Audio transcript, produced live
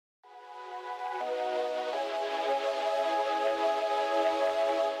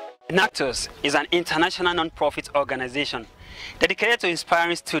Enactus is an international non-profit organization dedicated to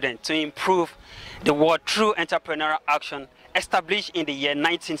inspiring students to improve the world through entrepreneurial action, established in the year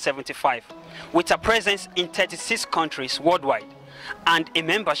 1975, with a presence in 36 countries worldwide and a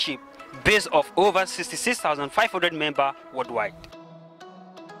membership base of over 66,500 members worldwide.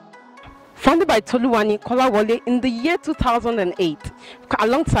 Founded by Toluwani Kolawole in the year 2008,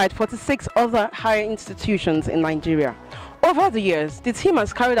 alongside 46 other higher institutions in Nigeria. Over the years, the team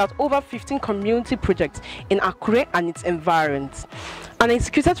has carried out over 15 community projects in Akure and its environs, and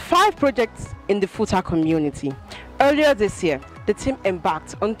executed 5 projects in the FUTA community. Earlier this year, the team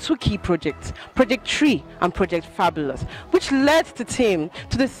embarked on 2 key projects, Project 3 and Project Fabulous, which led the team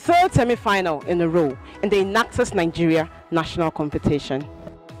to the 3rd semi-final in a row in the Enactus Nigeria national competition.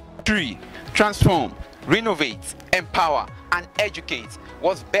 3. Transform, renovate, empower, and educate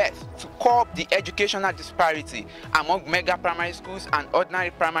was birthed to curb the educational disparity among mega primary schools and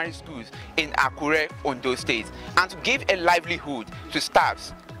ordinary primary schools in Akure, Ondo State, and to give a livelihood to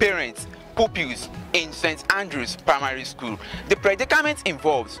staffs, parents, pupils in St. Andrew's Primary School. The predicament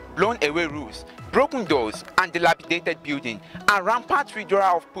involves blown away roofs, broken doors and dilapidated building, and rampant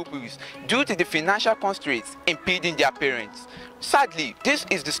withdrawal of pupils due to the financial constraints impeding their parents. Sadly, this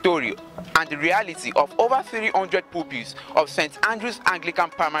is the story and the reality of over 300 pupils of St. Andrew's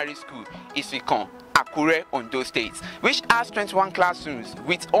Anglican Primary School, Isikon, Akure, Ondo State, which has 21 classrooms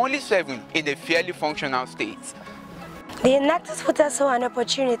with only 7 in a fairly functional state. The Enactus FUTA saw an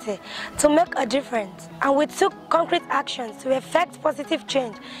opportunity to make a difference, and we took concrete actions to effect positive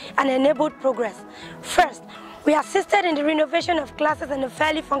change and enabled progress. First, we assisted in the renovation of classes in a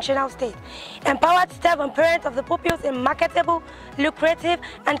fairly functional state, empowered staff and parents of the pupils in marketable, lucrative,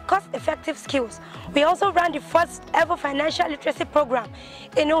 and cost-effective skills. We also ran the first ever financial literacy program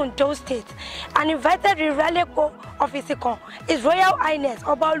in Ondo State and invited the Raleko of Isikon, His Royal Highness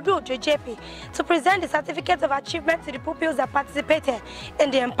Obaolu JP, to present the certificates of achievement to the pupils that participated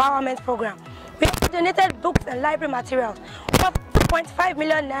in the empowerment program. We also donated books and library materials worth 2.5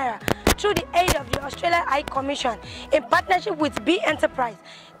 million naira through the aid of the Australia High Commission in partnership with B Enterprise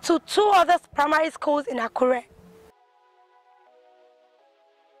to 2 other primary schools in Akure.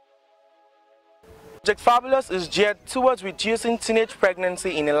 Project Fabulous is geared towards reducing teenage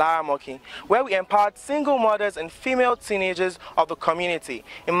pregnancy in Ilaramoki, where we empowered single mothers and female teenagers of the community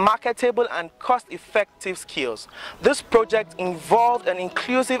in marketable and cost-effective skills. This project involved an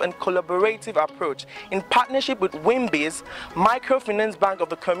inclusive and collaborative approach in partnership with Wimbiz, Microfinance Bank of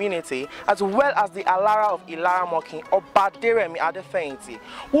the community, as well as the Alara of Ilaramoki, Obaderemi Adefeinte,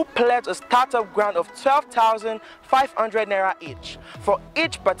 who pledged a startup grant of 12,500 naira each for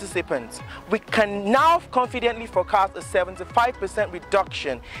each participant. We can now confidently forecast a 75%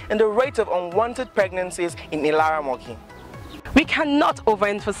 reduction in the rate of unwanted pregnancies in Ilaramoki. We cannot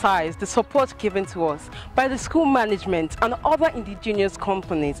overemphasize the support given to us by the school management and other indigenous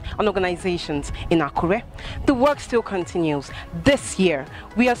companies and organizations in Akure. The work still continues. This year,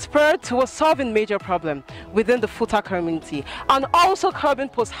 we aspire towards solving major problems within the FUTA community and also curbing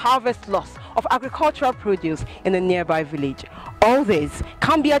post-harvest loss of agricultural produce in a nearby village. All this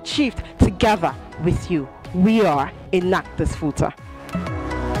can be achieved together with you. We are Enactus FUTA.